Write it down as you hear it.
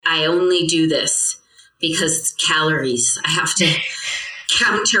I only do this because calories. I have to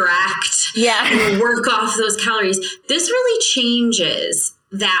counteract and work off those calories. This really changes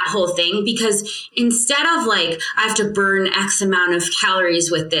that whole thing, because instead of like, I have to burn X amount of calories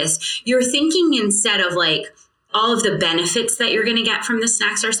with this, you're thinking instead of like all of the benefits that you're going to get from this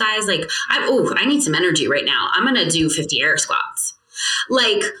exercise. Like, I need some energy right now. I'm going to do 50 air squats.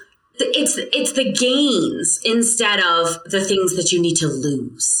 Like, it's the gains instead of the things that you need to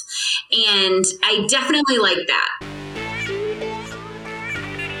lose. And I definitely like that.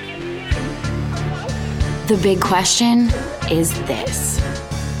 The big question is this.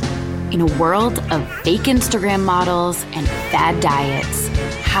 In a world of fake Instagram models and fad diets,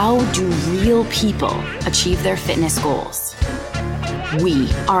 how do real people achieve their fitness goals?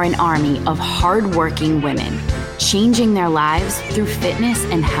 We are an army of hardworking women changing their lives through fitness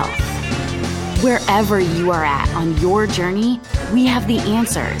and health. Wherever you are at on your journey, we have the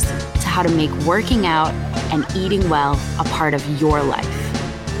answers to how to make working out and eating well a part of your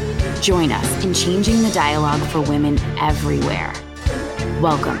life. Join us in changing the dialogue for women everywhere.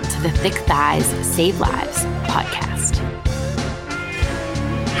 Welcome to the Thick Thighs Save Lives podcast.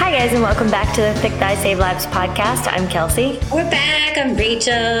 Hi guys, and welcome back to the Thick Thighs Save Lives podcast. I'm Kelsey. We're back. I'm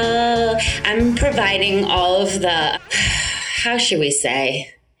Rachel. I'm providing all of the, how should we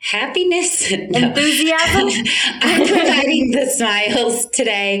say, happiness? No. Enthusiasm? I'm providing the smiles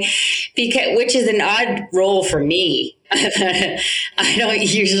today, which is an odd role for me. I don't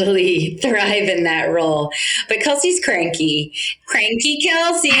usually thrive in that role, but Kelsey's cranky. Cranky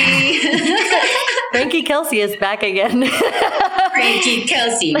Kelsey. Cranky Kelsey is back again. Cranky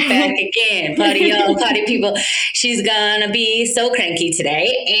Kelsey back again. Party people. She's gonna be so cranky today.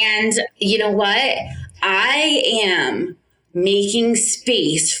 And you know what? I am making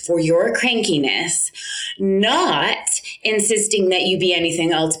space for your crankiness, not insisting that you be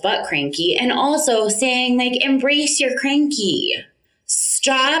anything else but cranky, and also saying, like, embrace your cranky.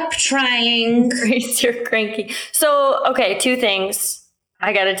 Stop trying. Embrace your cranky. So, okay, two things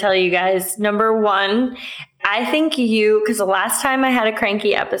I got to tell you guys. Number one, I think because the last time I had a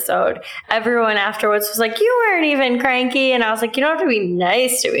cranky episode, everyone afterwards was like, you weren't even cranky. And I was like, you don't have to be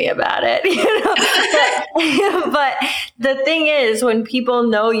nice to me about it. But the thing is, when people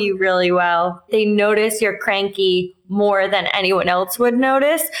know you really well, they notice you're cranky more than anyone else would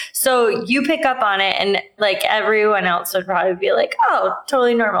notice. So you pick up on it, and like everyone else would probably be like, oh,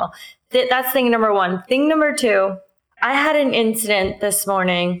 totally normal. That's thing number one. Thing number two, I had an incident this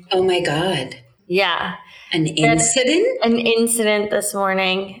morning. Oh my God. Yeah. An incident? An incident this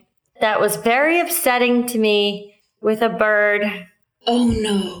morning that was very upsetting to me with a bird. Oh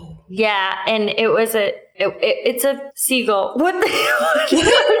no. Yeah, and it's a seagull. What the hell?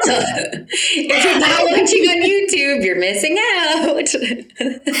 If you're not watching on YouTube, you're missing out. As soon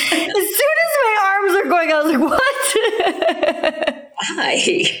as my arms are going, I was like, what? Why?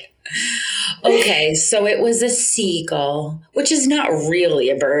 Okay, so it was a seagull, which is not really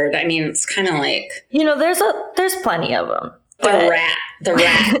a bird. I mean, it's kind of like, there's plenty of them. The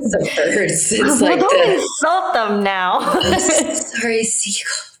rats of birds. It's like don't insult them now. I'm sorry,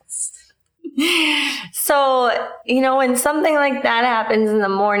 seagulls. So, when something like that happens in the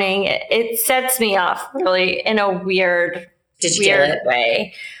morning, it sets me off really in a weird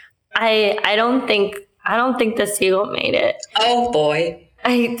way. I don't think the seagull made it. Oh boy.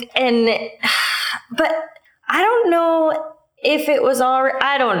 But I don't know if it was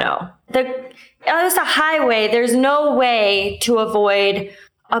I don't know. It was a highway. There's no way to avoid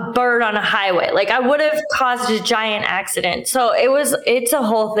a bird on a highway. Like, I would have caused a giant accident. So it's a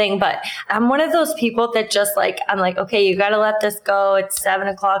whole thing. But I'm one of those people that just I'm like, okay, you got to let this go. It's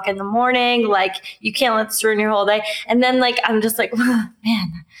 7:00 in the morning. Like, you can't let this ruin your whole day. And then I'm just like,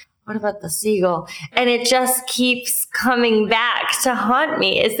 man, what about the seagull? And it just keeps coming back to haunt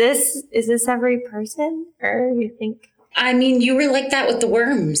me. Is this every person, or do you think? I mean, you were like that with the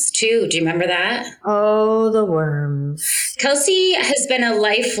worms too. Do you remember that? Oh, the worms. Kelsey has been a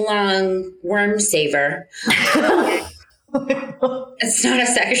lifelong worm saver. It's not a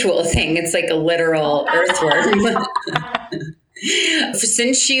sexual thing. It's like a literal earthworm.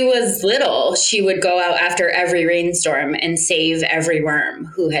 Since she was little, she would go out after every rainstorm and save every worm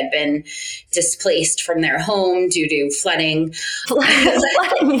who had been displaced from their home due to flooding.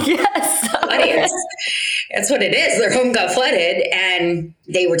 Flooding, yes. Flooding. That's what it is. Their home got flooded and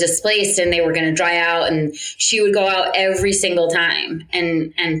they were displaced and they were going to dry out. And she would go out every single time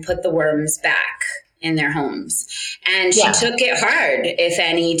and put the worms back in their homes. And she took it hard if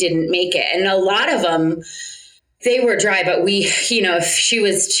any didn't make it. And a lot of them They were dry, but we, if she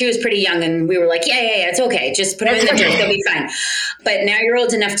was pretty young and we were like, yeah, it's okay. Just put them in the dirt. They'll be fine. But now you're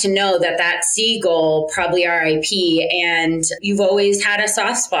old enough to know that seagull probably RIP, and you've always had a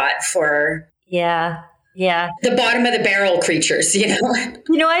soft spot for the bottom of the barrel creatures,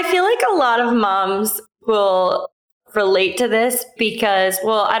 I feel like a lot of moms will relate to this because,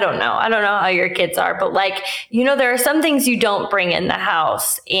 well, I don't know how your kids are, but like, there are some things you don't bring in the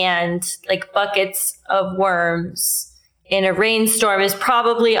house, and like buckets of worms in a rainstorm is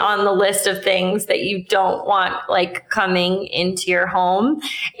probably on the list of things that you don't want like coming into your home.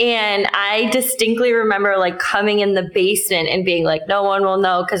 And I distinctly remember like coming in the basement and being like, no one will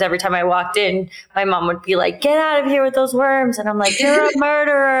know, because every time I walked in, my mom would be like, get out of here with those worms. And I'm like, you're a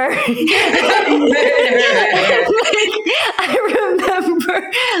murderer. I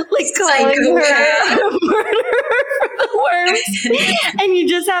remember like calling her a murderer for the worms. And you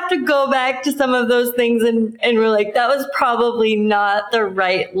just have to go back to some of those things and we're like, that was probably not the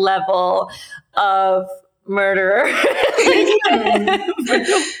right level of murderer. I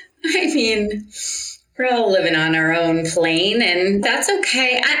mean, we're all living on our own plane, and that's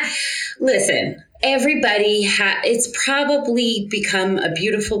okay. Listen, everybody it's probably become a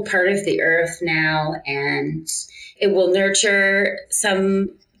beautiful part of the earth now, and it will nurture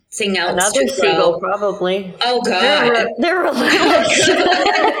something else. Another seagull, probably. Oh God, they're relentless.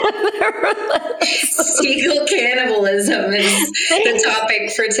 Seagull cannibalism is the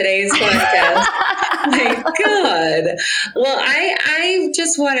topic for today's podcast. My God. Well, I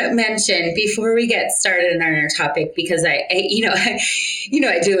just want to mention before we get started on our topic, because I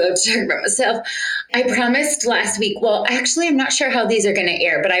do love to talk about myself. I promised last week, well, actually, I'm not sure how these are going to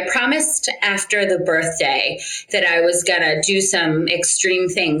air, but I promised after the birthday that I was going to do some extreme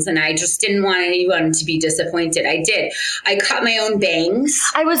things, and I just didn't want anyone to be disappointed. I did. I cut my own bangs.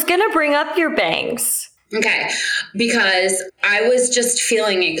 I was going to bring up your bangs. Okay. Because I was just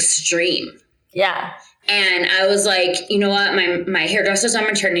feeling extreme. Yeah. And I was like, you know what? My hairdresser's on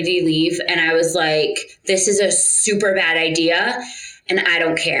maternity leave. And I was like, this is a super bad idea. And I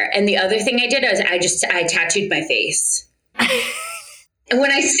don't care. And the other thing I did is I tattooed my face. And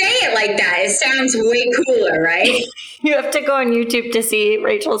when I say it like that, it sounds way cooler, right? You have to go on YouTube to see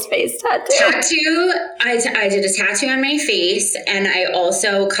Rachel's face tattoo. I did a tattoo on my face, and I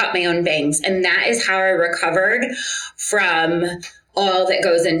also cut my own bangs. And that is how I recovered from all that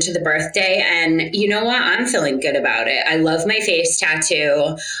goes into the birthday. And you know what? I'm feeling good about it. I love my face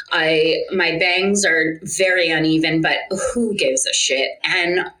tattoo. My bangs are very uneven, but who gives a shit?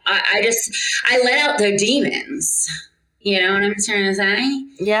 And I let out the demons. You know what I'm trying to say?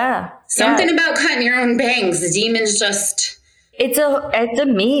 Yeah. Something about cutting your own bangs. The demons just... It's a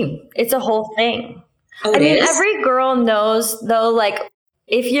meme. It's a whole thing. Oh, it is? Every girl knows, though, like,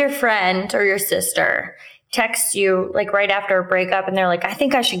 if your friend or your sister texts you, like, right after a breakup and they're like, I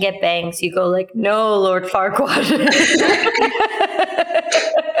think I should get bangs. You go, like, no, Lord Farquaad.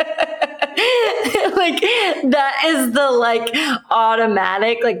 Like, that is the, like,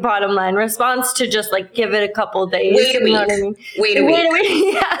 automatic, like, bottom line response to just, like, give it a couple days. Wait a week. What I mean? Wait a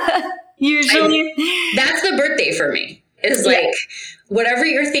week. Yeah. Usually. That's the birthday for me. It's like, whatever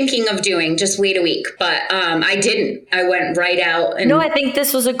you're thinking of doing, just wait a week. But I didn't. I went right out. And no, I think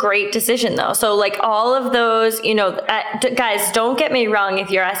this was a great decision, though. So, like, all of those, guys, don't get me wrong.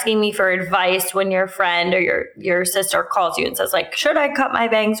 If you're asking me for advice when your friend or your sister calls you and says, like, should I cut my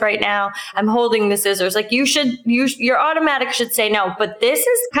bangs right now? I'm holding the scissors. Like, your automatic should say no. But this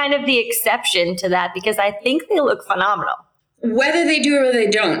is kind of the exception to that, because I think they look phenomenal. Whether they do or whether they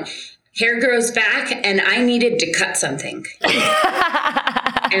don't. Hair grows back, and I needed to cut something.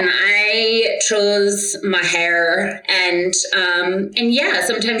 And I chose my hair, and yeah,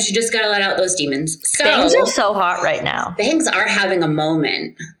 sometimes you just gotta let out those demons. So, bangs are so hot right now. Bangs are having a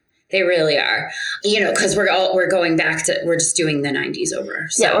moment. They really are. Because we're going back to, we're just doing the 90s over.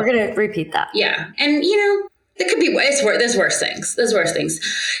 So. Yeah, we're gonna repeat that. Yeah, and it could be there's worse things. There's worse things.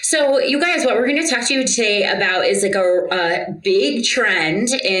 So, you guys, what we're going to talk to you today about is like a big trend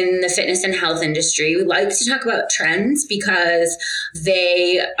in the fitness and health industry. We like to talk about trends because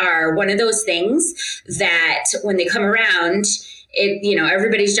they are one of those things that when they come around,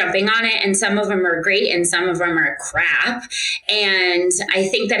 everybody's jumping on it, and some of them are great and some of them are crap. And I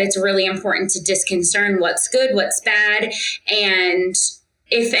think that it's really important to disconcern what's good, what's bad, and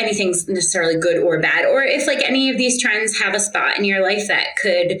if anything's necessarily good or bad, or if like any of these trends have a spot in your life that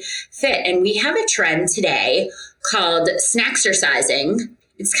could fit. And we have a trend today called snacksercising.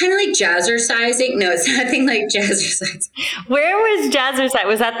 It's kind of like jazzercising. No, it's nothing like jazzercising. Where was jazzercise?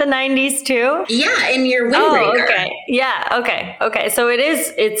 Was that the 90s too? Yeah, in your windbreaker. Oh, okay. Yeah, okay. So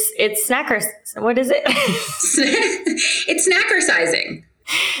it's snackers. What is it? It's snackersizing.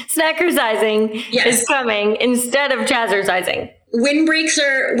 Snackersizing is coming instead of jazzercising.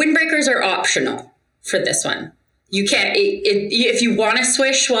 Windbreakers are optional for this one. You can't, if you want to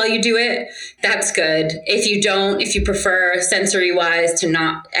swish while you do it, that's good. If you don't, if you prefer sensory wise to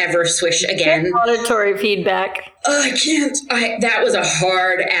not ever swish again. Auditory feedback. Oh, I can't. That was a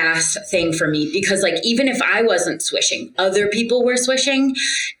hard ass thing for me because like, even if I wasn't swishing, other people were swishing.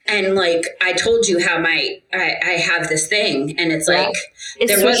 And like, I told you how I have this thing and it's like, is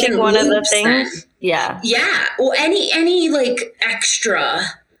there swishing one of the things? Then. Yeah. Yeah. Well, any like extra,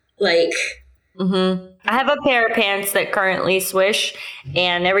 like. Mm-hmm. I have a pair of pants that currently swish,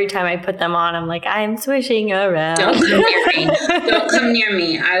 and every time I put them on, I'm like, I'm swishing around. Don't come near me. Don't come near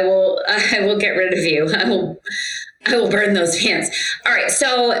me. I will get rid of you. I will burn those pants. All right.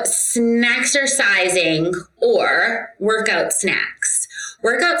 So snacksersizing or workout snacks.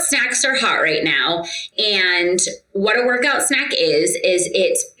 Workout snacks are hot right now. And what a workout snack is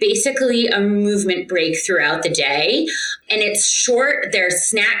it's basically a movement break throughout the day. And it's short. They're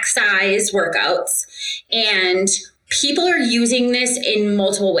snack size workouts. And people are using this in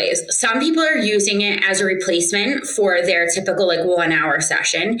multiple ways. Some people are using it as a replacement for their typical like 1 hour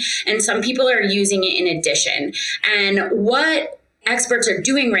session. And some people are using it in addition. And what experts are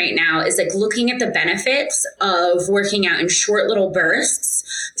doing right now is like looking at the benefits of working out in short little bursts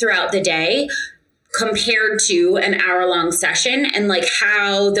throughout the day compared to an hour-long session and like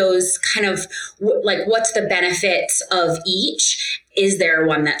how those kind of like what's the benefits of each. Is there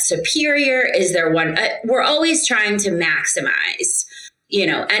one that's superior? Is there one we're always trying to maximize,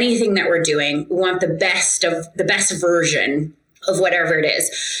 anything that we're doing. We want the best version of whatever it is.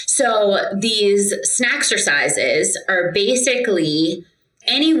 So these snacksersizes are basically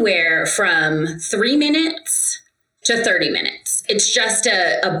anywhere from 3 minutes to 30 minutes. It's just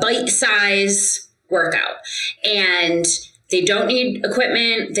a bite-size workout. And they don't need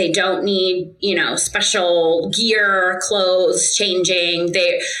equipment. They don't need, special gear, clothes, changing.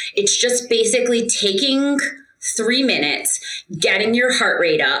 It's just basically taking 3 minutes, getting your heart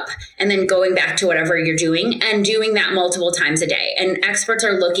rate up, and then going back to whatever you're doing and doing that multiple times a day. And experts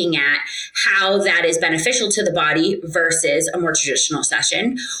are looking at how that is beneficial to the body versus a more traditional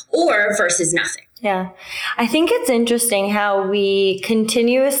session or versus nothing. Yeah. I think it's interesting how we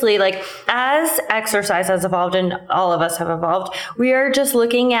continuously, like as exercise has evolved and all of us have evolved, we are just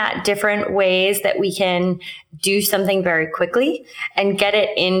looking at different ways that we can do something very quickly and get it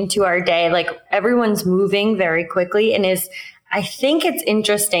into our day. Like everyone's moving very quickly I think it's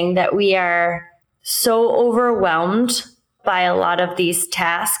interesting that we are so overwhelmed by a lot of these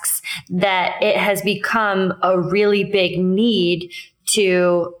tasks that it has become a really big need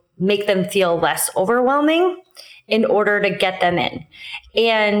to make them feel less overwhelming in order to get them in.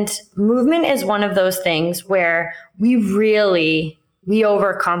 And movement is one of those things where we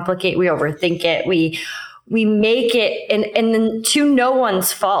overcomplicate, we overthink it, we make it, and then to no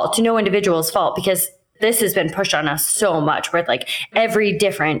individual's fault, because this has been pushed on us so much with like every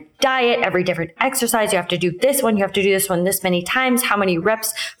different diet, every different exercise. You have to do this one. You have to do this one this many times. How many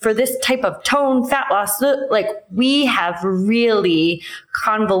reps for this type of tone, fat loss? Like we have really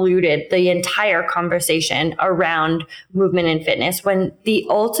convoluted the entire conversation around movement and fitness when the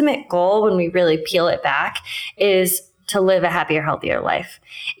ultimate goal, when we really peel it back, is to live a happier, healthier life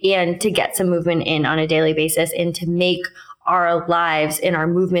and to get some movement in on a daily basis and to make our lives and our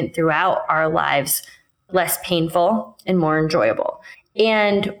movement throughout our lives less painful and more enjoyable.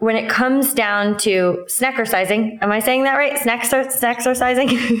 And when it comes down to snackersizing, am I saying that right?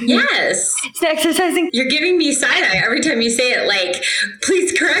 Snacksersizing? Yes. Snacksersizing? You're giving me side eye every time you say it. Like,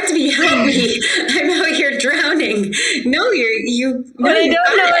 please correct me, help me. I'm out here drowning. No, you. When I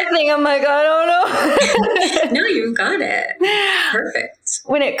don't know a thing, I'm like, I don't know. No, you got it. Perfect.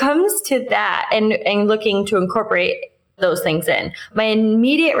 When it comes to that and looking to incorporate those things in, my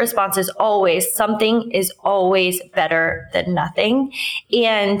immediate response is always something is always better than nothing.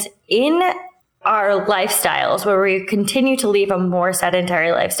 And in our lifestyles where we continue to lead a more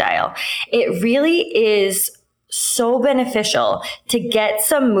sedentary lifestyle, it really is so beneficial to get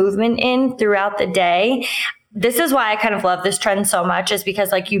some movement in throughout the day. This is why I kind of love this trend so much, is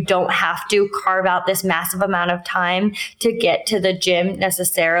because like you don't have to carve out this massive amount of time to get to the gym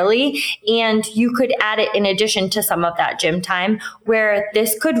necessarily. And you could add it in addition to some of that gym time, where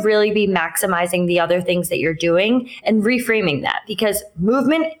this could really be maximizing the other things that you're doing and reframing that, because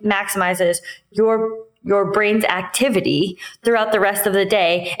movement maximizes your your brain's activity throughout the rest of the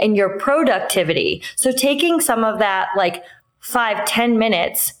day and your productivity. So taking some of that, like 5-10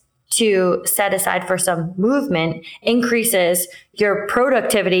 minutes to set aside for some movement increases your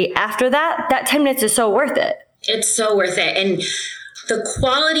productivity. After that, that 10 minutes is so worth it. It's so worth it. And the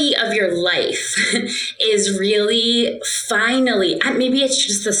quality of your life is really finally, maybe it's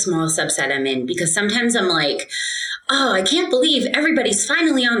just the small subset I'm in, because sometimes I'm like, oh, I can't believe everybody's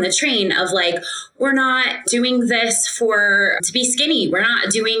finally on the train of like, we're not doing this to be skinny. We're not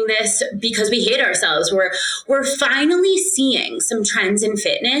doing this because we hate ourselves. We're finally seeing some trends in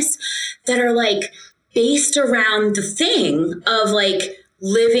fitness that are like based around the thing of like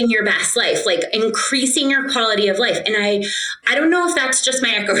living your best life, like increasing your quality of life. And I don't know if that's just my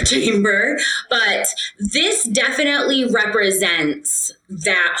echo chamber, but this definitely represents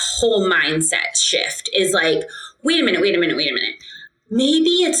that whole mindset shift is like, wait a minute. Maybe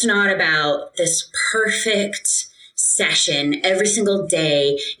it's not about this perfect session every single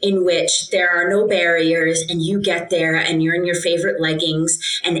day in which there are no barriers and you get there and you're in your favorite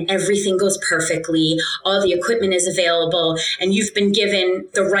leggings and everything goes perfectly. All the equipment is available and you've been given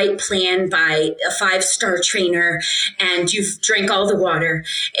the right plan by a 5-star trainer and you've drank all the water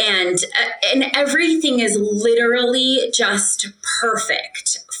and everything is literally just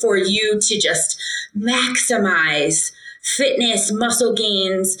perfect for you to just maximize fitness, muscle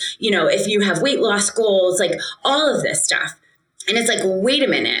gains, if you have weight loss goals, like all of this stuff. And it's like, wait a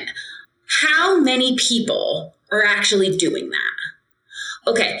minute, how many people are actually doing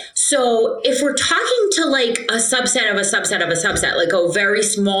that? Okay, so if we're talking to like a subset of a subset of a subset, like a very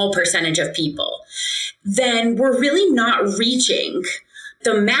small percentage of people, then we're really not reaching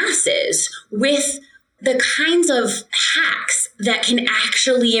the masses with the kinds of hacks that can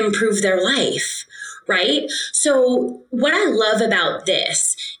actually improve their life. Right? So what I love about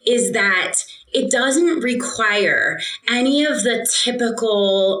this is that it doesn't require any of the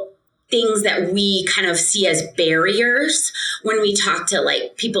typical things that we kind of see as barriers when we talk to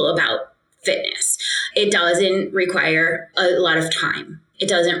like people about fitness. It doesn't require a lot of time. It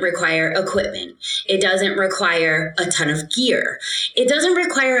doesn't require equipment. It doesn't require a ton of gear. It doesn't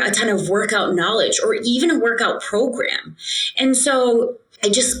require a ton of workout knowledge or even a workout program. And so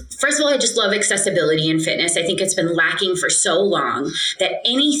first of all, I just love accessibility in fitness. I think it's been lacking for so long that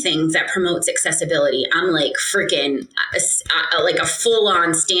anything that promotes accessibility, I'm like freaking like a full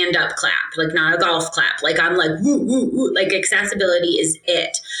on stand up clap, like not a golf clap. Like I'm like, woo, woo, woo. Like accessibility is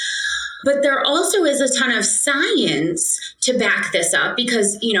it. But there also is a ton of science to back this up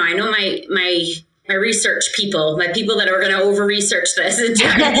because, I know my research people, my people that are going to over-research this. We've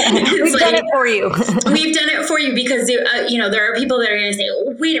done it for you. We've done it for you because, there are people that are going to say,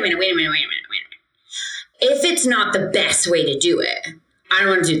 wait a minute. If it's not the best way to do it, I don't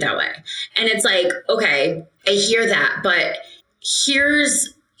want to do it that way. And it's like, okay, I hear that, but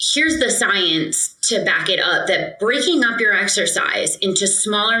here's the science to back it up, that breaking up your exercise into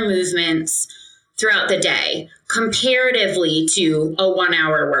smaller movements throughout the day, comparatively to a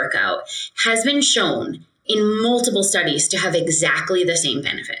 1-hour workout, has been shown in multiple studies to have exactly the same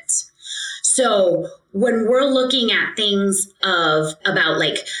benefits. So when we're looking at things about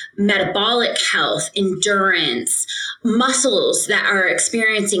like metabolic health, endurance, muscles that are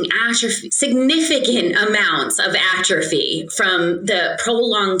experiencing atrophy, significant amounts of atrophy from the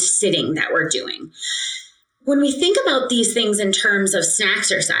prolonged sitting that we're doing. When we think about these things in terms of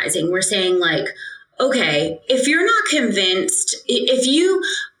snacksercising, we're saying like, okay, if you're not convinced,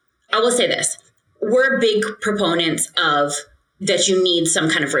 I will say this, we're big proponents of that you need some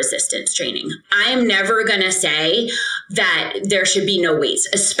kind of resistance training. I am never going to say that there should be no weights,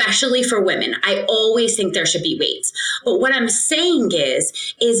 especially for women. I always think there should be weights. But what I'm saying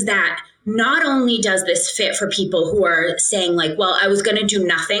is that not only does this fit for people who are saying like, well, I was going to do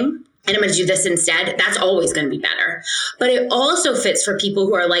nothing and I'm going to do this instead, that's always going to be better. But it also fits for people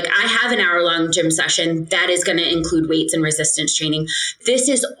who are like, I have an hour-long gym session that is going to include weights and resistance training. This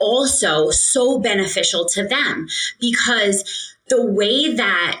is also so beneficial to them because the way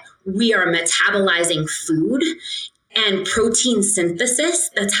that we are metabolizing food and protein synthesis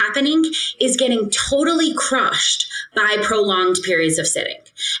that's happening is getting totally crushed by prolonged periods of sitting.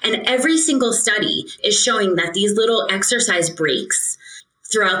 And every single study is showing that these little exercise breaks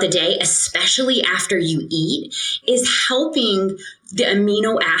throughout the day, especially after you eat, is helping the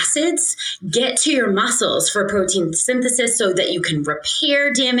amino acids get to your muscles for protein synthesis so that you can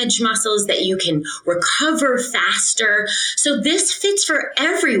repair damaged muscles, that you can recover faster. So this fits for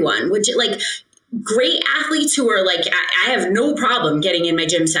everyone, which like great athletes who are like, I have no problem getting in my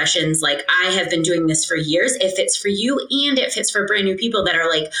gym sessions. Like, I have been doing this for years. If it's for you and if it's for brand new people that are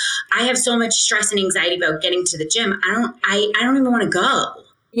like, I have so much stress and anxiety about getting to the gym, I don't even want to go.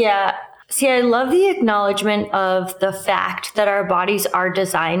 Yeah. See, I love the acknowledgement of the fact that our bodies are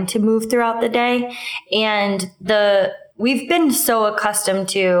designed to move throughout the day. And we've been so accustomed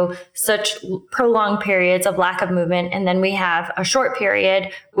to such prolonged periods of lack of movement. And then we have a short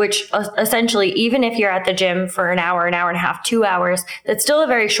period, which essentially, even if you're at the gym for an hour and a half, 2 hours, that's still a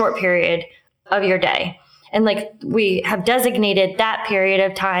very short period of your day. And like, we have designated that period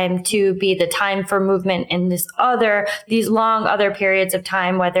of time to be the time for movement in these long other periods of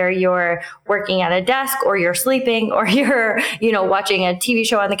time, whether you're working at a desk or you're sleeping or you're, watching a TV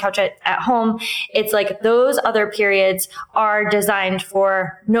show on the couch at home. It's like those other periods are designed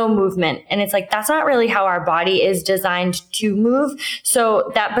for no movement. And it's like, that's not really how our body is designed to move.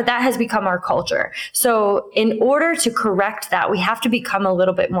 But that has become our culture. So in order to correct that, we have to become a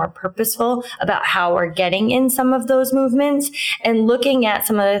little bit more purposeful about how we're getting in some of those movements and looking at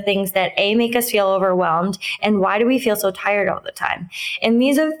some of the things that make us feel overwhelmed and why do we feel so tired all the time. And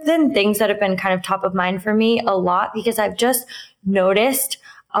these have been things that have been kind of top of mind for me a lot because I've just noticed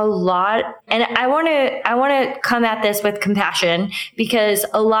a lot. And I want to come at this with compassion because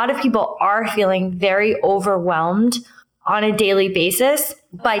a lot of people are feeling very overwhelmed on a daily basis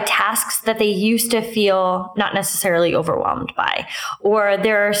by tasks that they used to feel not necessarily overwhelmed by, or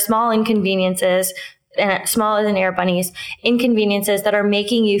there are small inconveniences, and small as an air bunnies, inconveniences that are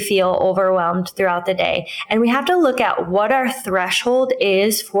making you feel overwhelmed throughout the day. And we have to look at what our threshold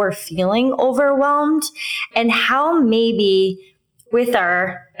is for feeling overwhelmed and how maybe with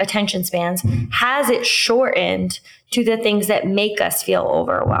our attention spans has it shortened to the things that make us feel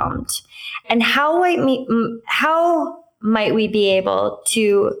overwhelmed. And how might we be able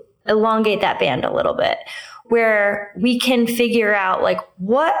to elongate that band a little bit, where we can figure out like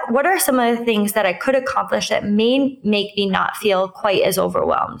what are some of the things that I could accomplish that may make me not feel quite as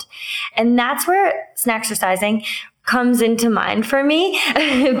overwhelmed. And that's where Snacksercising comes into mind for me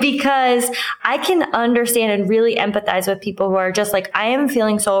because I can understand and really empathize with people who are just like, I am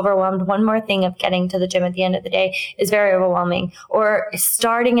feeling so overwhelmed. One more thing of getting to the gym at the end of the day is very overwhelming, or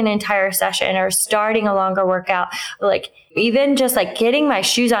starting an entire session or starting a longer workout. Like even just like getting my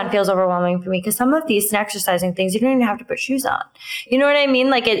shoes on feels overwhelming for me because some of these Snacksercising things, you don't even have to put shoes on. You know what I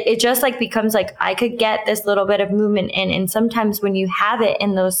mean? Like it just like becomes like, I could get this little bit of movement in. And sometimes when you have it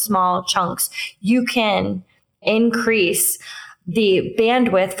in those small chunks, you can increase the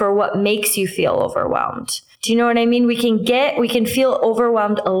bandwidth for what makes you feel overwhelmed. Do you know what I mean? We can feel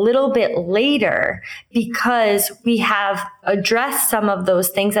overwhelmed a little bit later because we have addressed some of those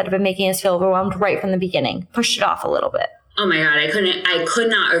things that have been making us feel overwhelmed right from the beginning, pushed it off a little bit. Oh my God, I could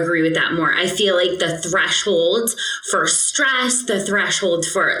not agree with that more. I feel like the thresholds for stress, the threshold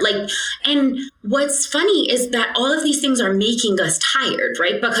for and what's funny is that all of these things are making us tired,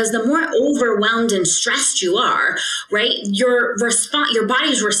 right? Because the more overwhelmed and stressed you are, right, your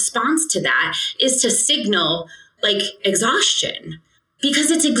body's response to that is to signal like exhaustion. Because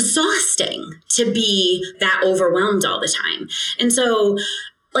it's exhausting to be that overwhelmed all the time. And so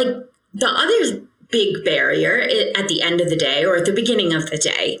like the other big barrier at the end of the day or at the beginning of the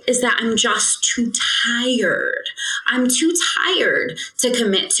day is that I'm just too tired. I'm too tired to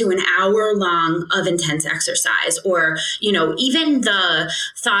commit to an hour long of intense exercise or, even the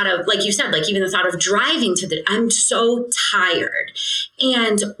thought of, like you said, like even the thought of driving I'm so tired.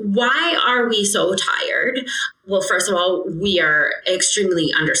 And why are we so tired? Well, first of all, we are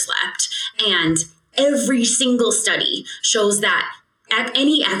extremely underslept, and every single study shows that at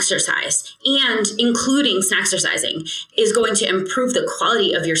any exercise, and including Snacksercising, is going to improve the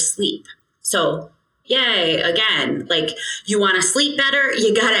quality of your sleep. So, yay, again, like you want to sleep better,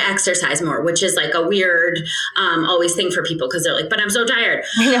 you got to exercise more, which is like a weird always thing for people because they're like, but I'm so tired.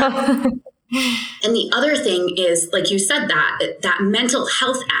 And the other thing is, like you said, that mental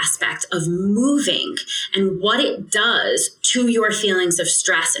health aspect of moving and what it does to your feelings of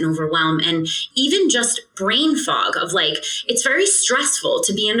stress and overwhelm, and even just brain fog of like, it's very stressful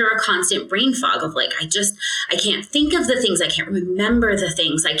to be under a constant brain fog of like, I can't think of the things, I can't remember the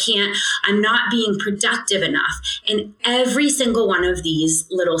things, I'm not being productive enough. And every single one of these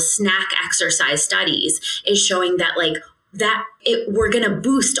little snack exercise studies is showing that we're going to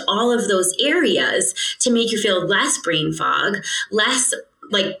boost all of those areas to make you feel less brain fog, less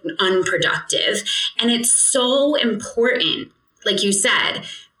like unproductive. And it's so important, like you said,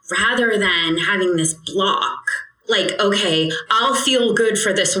 rather than having this block, like, okay, I'll feel good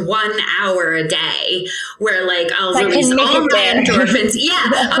for this 1 hour a day where like I'll release all my endorphins.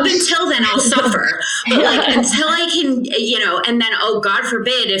 Yeah. Up until then I'll suffer. But like until I can, and then, oh, God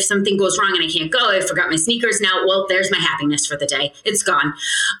forbid if something goes wrong and I can't go, I forgot my sneakers now. Well, there's my happiness for the day. It's gone.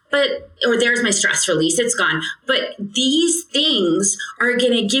 Or there's my stress release. It's gone. But these things are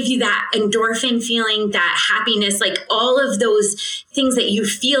going to give you that endorphin feeling, that happiness, like all of those things that you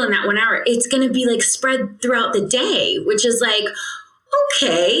feel in that 1 hour. It's going to be like spread throughout the day, which is like,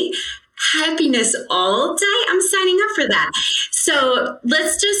 okay, happiness all day. I'm signing up for that. So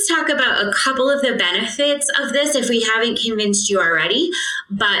let's just talk about a couple of the benefits of this if we haven't convinced you already.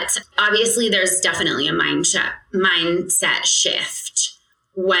 But obviously there's definitely a mindset shift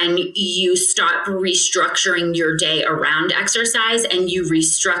when you stop restructuring your day around exercise and you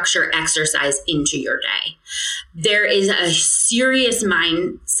restructure exercise into your day. There is a serious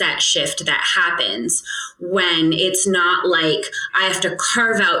mindset shift that happens when it's not like I have to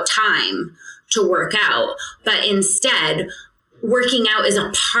carve out time to work out, but instead working out is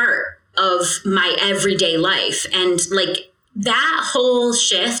a part of my everyday life. And like that whole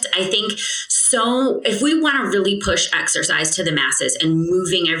shift, I think, so if we want to really push exercise to the masses and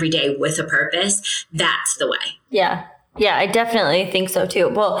moving every day with a purpose, that's the way. Yeah. Yeah, I definitely think so too.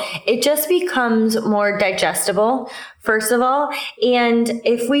 Well, it just becomes more digestible, first of all. And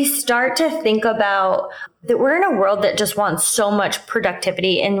if we start to think about that we're in a world that just wants so much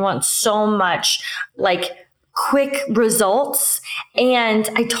productivity and wants so much like quick results. And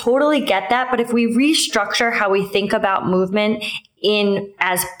I totally get that. But if we restructure how we think about movement in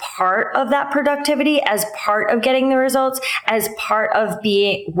as part of that productivity, as part of getting the results, as part of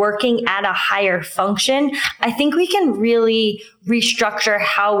working at a higher function, I think we can really restructure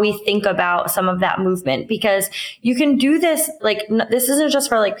how we think about some of that movement, because you can do this. Like, this isn't just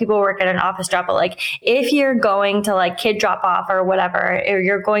for like people who work at an office job, but like if you're going to like kid drop off or whatever, or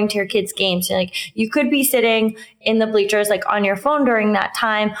you're going to your kids' games, like you could be sitting in the bleachers, like on your phone during that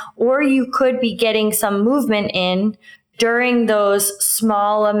time, or you could be getting some movement in during those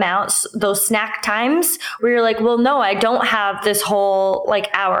small amounts, those snack times where you're like, well, no, I don't have this whole like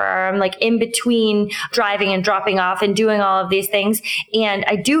hour. I'm like in between driving and dropping off and doing all of these things. And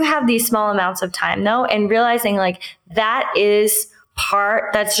I do have these small amounts of time though. And realizing like that is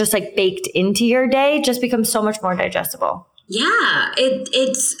part that's just like baked into your day just becomes so much more digestible. Yeah,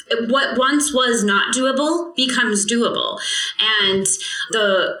 it's what once was not doable becomes doable. And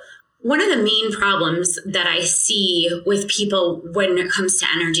one of the main problems that I see with people when it comes to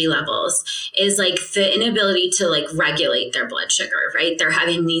energy levels is like the inability to like regulate their blood sugar, right? They're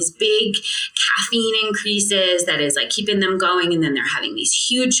having these big caffeine increases that is like keeping them going. And then they're having these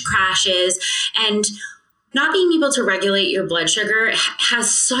huge crashes, and not being able to regulate your blood sugar has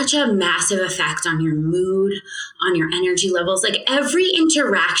such a massive effect on your mood, on your energy levels. Like every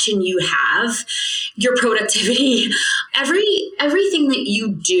interaction you have, your productivity, everything that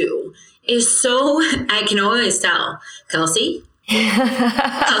you do is so, I can always tell, Kelsey, when's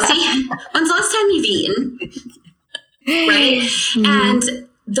the last time you've eaten? Right? Mm-hmm. And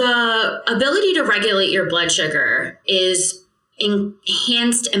the ability to regulate your blood sugar is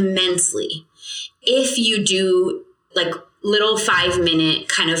enhanced immensely if you do like little 5-minute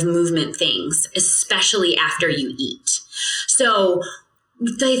kind of movement things, especially after you eat. So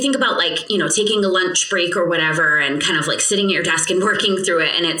I think about like, taking a lunch break or whatever and kind of like sitting at your desk and working through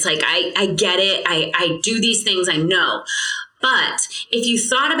it. And it's like, I get it. I do these things, I know. But if you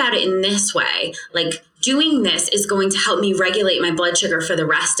thought about it in this way, like doing this is going to help me regulate my blood sugar for the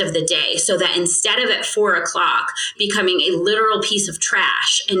rest of the day, so that instead of at 4:00 becoming a literal piece of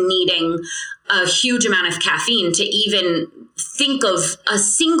trash and needing a huge amount of caffeine to even think of a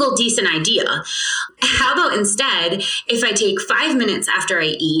single decent idea, how about instead, if I take 5 minutes after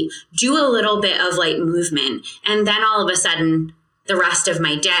I eat, do a little bit of light movement, and then all of a sudden the rest of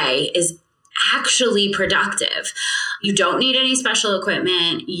my day is actually productive. You don't need any special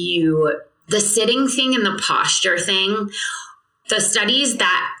equipment. The sitting thing and the posture thing, the studies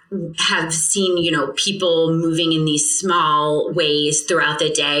that have seen, people moving in these small ways throughout the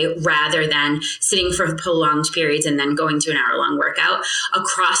day rather than sitting for prolonged periods and then going to an hour-long workout,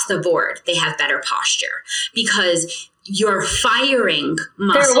 across the board, they have better posture because you're firing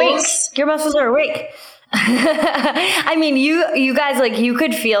muscles. They're awake. Your muscles are awake. I mean, you guys, like, you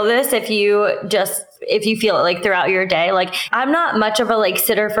could feel this if you feel it like throughout your day. Like, I'm not much of a like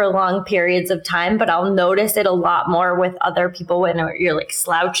sitter for long periods of time, but I'll notice it a lot more with other people when you're like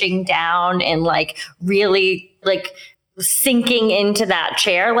slouching down and like really like sinking into that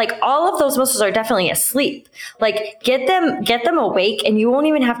chair. Like all of those muscles are definitely asleep. Like get them awake, and you won't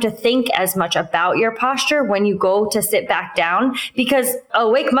even have to think as much about your posture when you go to sit back down, because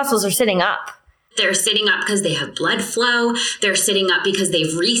awake muscles are sitting up. They're sitting up because they have blood flow. They're sitting up because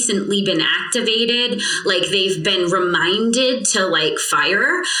they've recently been activated. Like they've been reminded to like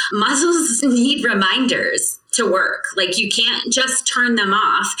fire. Muscles need reminders to work. Like you can't just turn them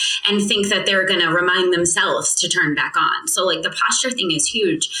off and think that they're going to remind themselves to turn back on. So like the posture thing is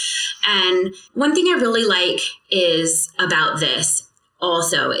huge. And one thing I really like is about this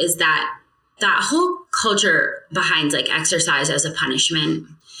also is that whole culture behind like exercise as a punishment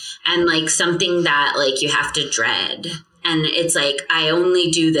and like something that like you have to dread. And it's like, I only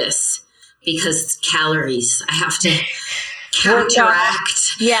do this because calories. I have to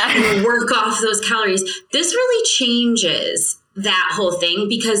counteract and work off those calories. This really changes that whole thing,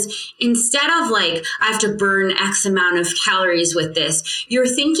 because instead of like, I have to burn X amount of calories with this, you're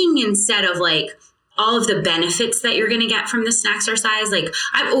thinking instead of like all of the benefits that you're going to get from this exercise. Like,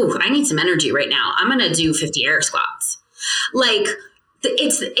 I need some energy right now. I'm going to do 50 air squats. Like,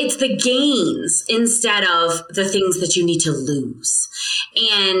 it's the gains instead of the things that you need to lose.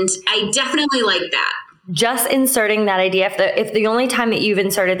 And I definitely like that. Just inserting that idea, if the only time that you've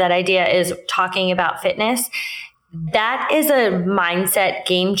inserted that idea is talking about fitness, that is a mindset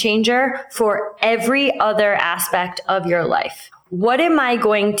game changer for every other aspect of your life. What am I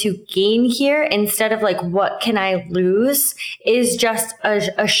going to gain here instead of like, what can I lose, is just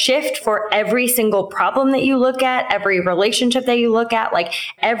a shift for every single problem that you look at, every relationship that you look at, like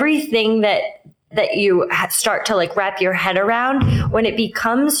everything that you start to like wrap your head around. When it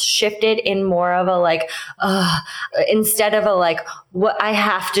becomes shifted in more of a like, instead of a like, what I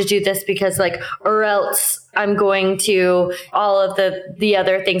have to do this because like, or else I'm going to, all of the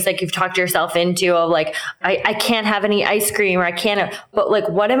other things like you've talked yourself into of like, I can't have any ice cream, or I can't, but like,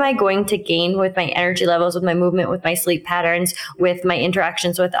 what am I going to gain with my energy levels, with my movement, with my sleep patterns, with my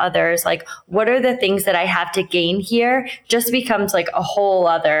interactions with others? Like, what are the things that I have to gain here? Just becomes like a whole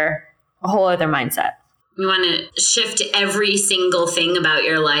other mindset. You want to shift every single thing about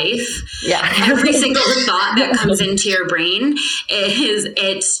your life. Yeah. Every single thought that comes into your brain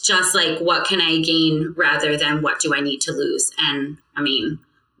it's just like, what can I gain rather than what do I need to lose? And I mean,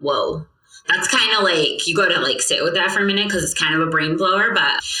 whoa. That's kind of like, you got to like sit with that for a minute because it's kind of a brain blower,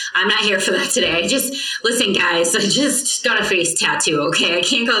 but I'm not here for that today. Listen, guys, I just got a face tattoo. Okay. I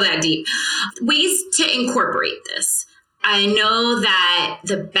can't go that deep. Ways to incorporate this. I know that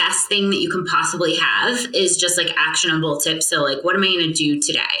the best thing that you can possibly have is just like actionable tips. So like, what am I going to do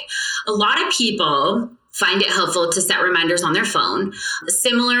today? A lot of people find it helpful to set reminders on their phone,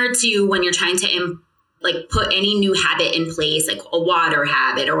 similar to when you're trying to put any new habit in place, like a water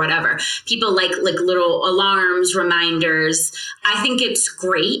habit or whatever. People like little alarms, reminders. I think it's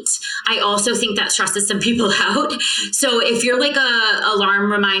great. I also think that stresses some people out. So if you're like a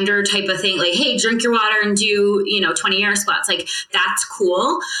alarm reminder type of thing, like, hey, drink your water and do, 20 air squats, like that's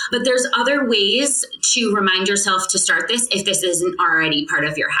cool. But there's other ways to remind yourself to start this if this isn't already part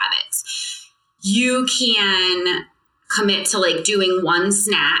of your habits. You can commit to like doing one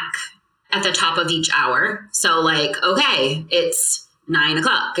snack at the top of each hour. So like, okay, it's 9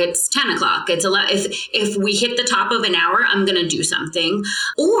 o'clock, it's 10 o'clock, it's 11. If we hit the top of an hour, I'm going to do something.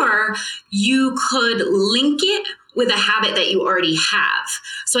 Or you could link it with a habit that you already have.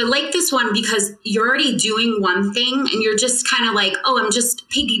 So I like this one because you're already doing one thing and you're just kind of like, oh, I'm just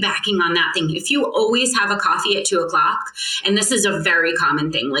piggybacking on that thing. If you always have a coffee at 2 o'clock, and this is a very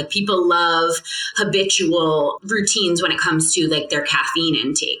common thing, like people love habitual routines when it comes to like their caffeine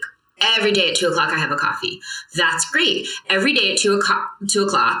intake. Every day at 2 o'clock, I have a coffee. That's great. Every day at 2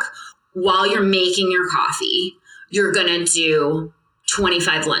 o'clock, while you're making your coffee, you're going to do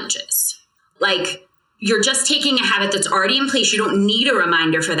 25 lunges. Like, you're just taking a habit that's already in place. You don't need a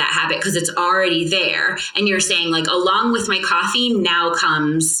reminder for that habit because it's already there. And you're saying, like, along with my coffee, now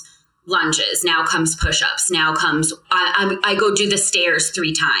comes lunges, now comes push-ups, now comes, I go do the stairs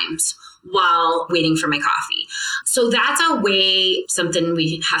 3 times while waiting for my coffee. So that's a way, something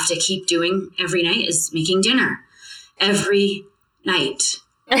we have to keep doing every night is making dinner every night.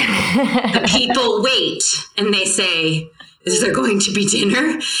 The people wait and they say, is there going to be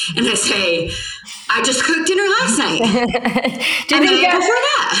dinner? And I say, I just cooked dinner last night. Do you think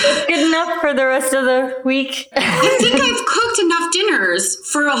that's good enough for the rest of the week? I think I've cooked enough dinners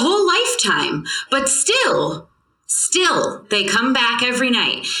for a whole lifetime, but still, they come back every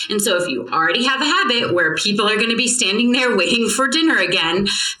night. And so if you already have a habit where people are going to be standing there waiting for dinner again,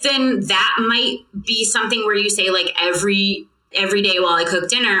 then that might be something where you say, like, every day while I cook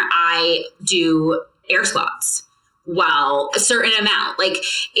dinner, I do air squats well, a certain amount. Like,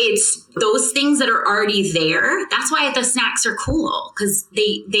 it's those things that are already there. That's why the snacks are cool, because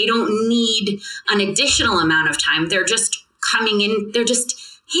they don't need an additional amount of time. They're just coming in. They're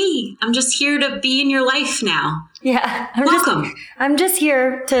just, hey, I'm just here to be in your life now. Yeah. Welcome. I'm just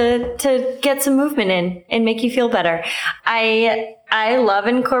here to get some movement in and make you feel better. I love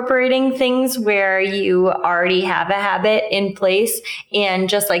incorporating things where you already have a habit in place and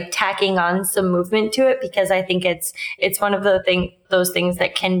just like tacking on some movement to it, because I think it's one of those things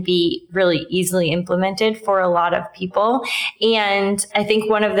that can be really easily implemented for a lot of people. And I think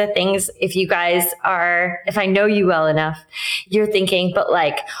one of the things, if I know you well enough, you're thinking, but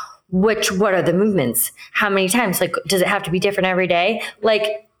like, what are the movements? How many times? Like, does it have to be different every day?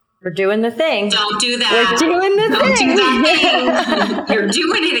 Like, we're doing the thing. Don't do that. We're doing the Don't thing. do that thing. You're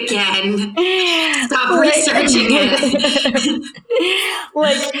doing it again. Stop researching it.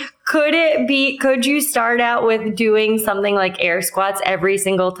 Like, could you start out with doing something like air squats every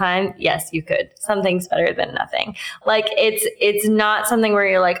single time? Yes, you could. Something's better than nothing. Like, it's not something where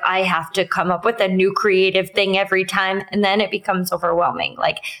you're like, I have to come up with a new creative thing every time, and then it becomes overwhelming.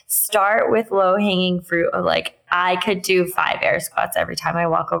 Like, start with low hanging fruit of like, I could do 5 air squats every time I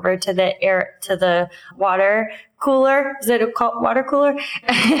walk over to the water cooler. Is it called water cooler?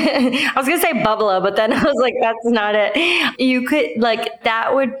 I was going to say bubbler, but then I was like, that's not it. You could, like,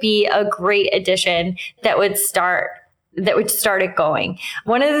 that would be a great addition that would start it going.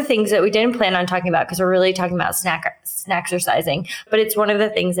 One of the things that we didn't plan on talking about, because we're really talking about snack-exercising, but it's one of the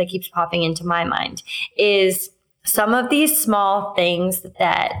things that keeps popping into my mind, is some of these small things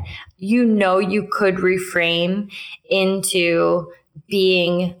that you could reframe into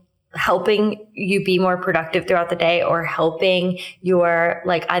helping you be more productive throughout the day, or helping your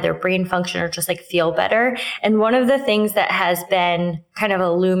like either brain function or just like feel better. And one of the things that has been kind of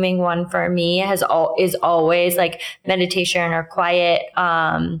a looming one for me is always like meditation or quiet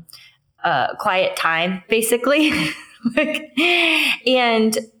time, basically.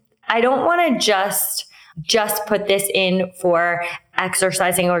 And I don't want to just put this in for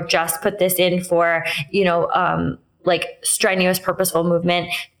exercising, or just put this in for, like strenuous, purposeful movement.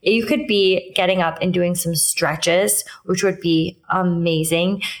 You could be getting up and doing some stretches, which would be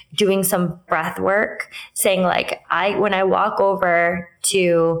amazing. Doing some breath work, saying like, when I walk over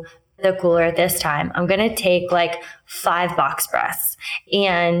to the cooler this time, I'm going to take like 5 box breaths,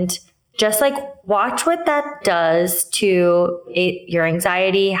 and just like watch what that does to your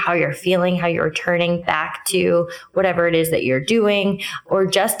anxiety, how you're feeling, how you're returning back to whatever it is that you're doing, or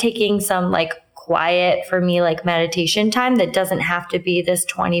just taking some like quiet, for me, like meditation time that doesn't have to be this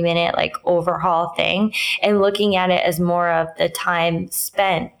 20-minute like overhaul thing, and looking at it as more of the time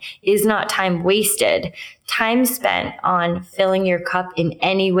spent is not time wasted. Time spent on filling your cup in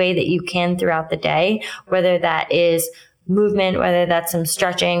any way that you can throughout the day, whether that is movement, whether that's some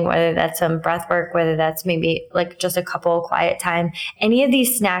stretching, whether that's some breath work, whether that's maybe like just a couple of quiet time, any of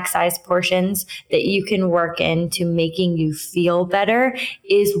these snack sized portions that you can work into making you feel better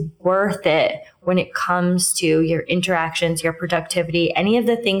is worth it when it comes to your interactions, your productivity, any of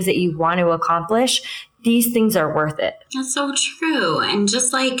the things that you want to accomplish. These things are worth it. That's so true. And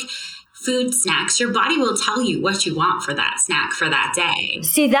just like food snacks, your body will tell you what you want for that snack for that day.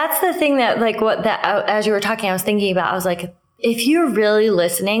 See, that's the thing that as you were talking, I was thinking about, I was like, if you're really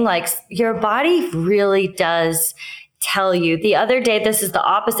listening, like your body really does tell you. The other day, this is the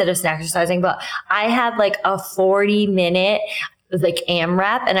opposite of snack exercising, but I had like a 40-minute like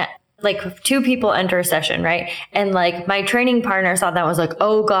AMRAP, and like 2 people enter a session, right? And like my training partner saw that and was like,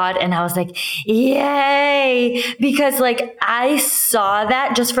 oh God. And I was like, yay. Because like I saw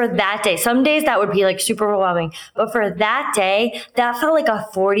that just for that day. Some days that would be like super overwhelming, but for that day, that felt like a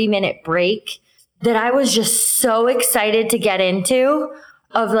 40-minute break that I was just so excited to get into.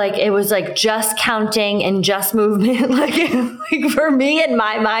 Of like, it was like just counting and just movement. like for me in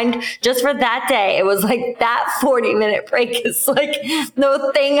my mind, just for that day, it was like that 40-minute break is like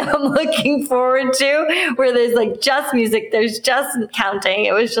the thing I'm looking forward to, where there's like just music, there's just counting.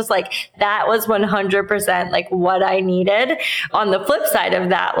 It was just like, that was 100% like what I needed. On the flip side of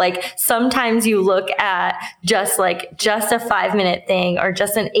that, like sometimes you look at just a 5-minute thing or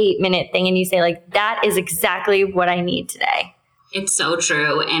just an 8-minute thing, and you say like, that is exactly what I need today. It's so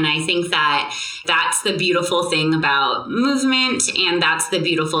true. And I think that that's the beautiful thing about movement, and that's the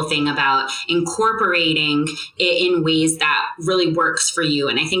beautiful thing about incorporating it in ways that really works for you.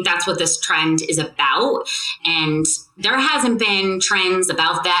 And I think that's what this trend is about. And there hasn't been trends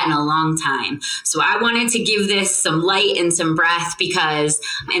about that in a long time. So I wanted to give this some light and some breath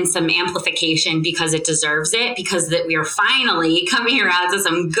and some amplification because it deserves it, because that we are finally coming around to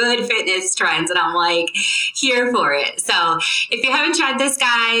some good fitness trends. And I'm like, here for it. So if you haven't tried this,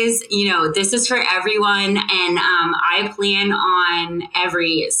 guys, this is for everyone. And I plan on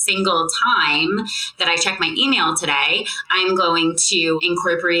every single time that I check my email today, I'm going to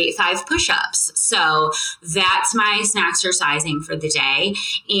incorporate 5 push-ups. So that's my exercising for the day.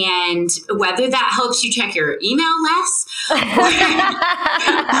 And whether that helps you check your email less or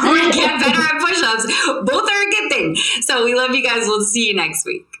get better at push-ups, both are a good thing. So we love you guys. We'll see you next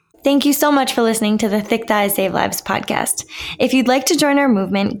week. Thank you so much for listening to the Thick Thighs Save Lives podcast. If you'd like to join our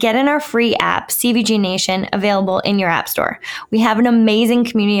movement, get in our free app, CVG Nation, available in your app store. We have an amazing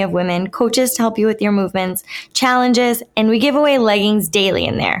community of women, coaches to help you with your movements, challenges, and we give away leggings daily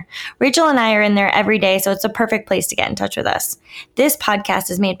in there. Rachel and I are in there every day, so it's a perfect place to get in touch with us. This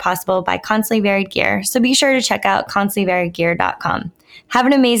podcast is made possible by Constantly Varied Gear, so be sure to check out constantlyvariedgear.com. Have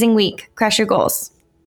an amazing week. Crush your goals.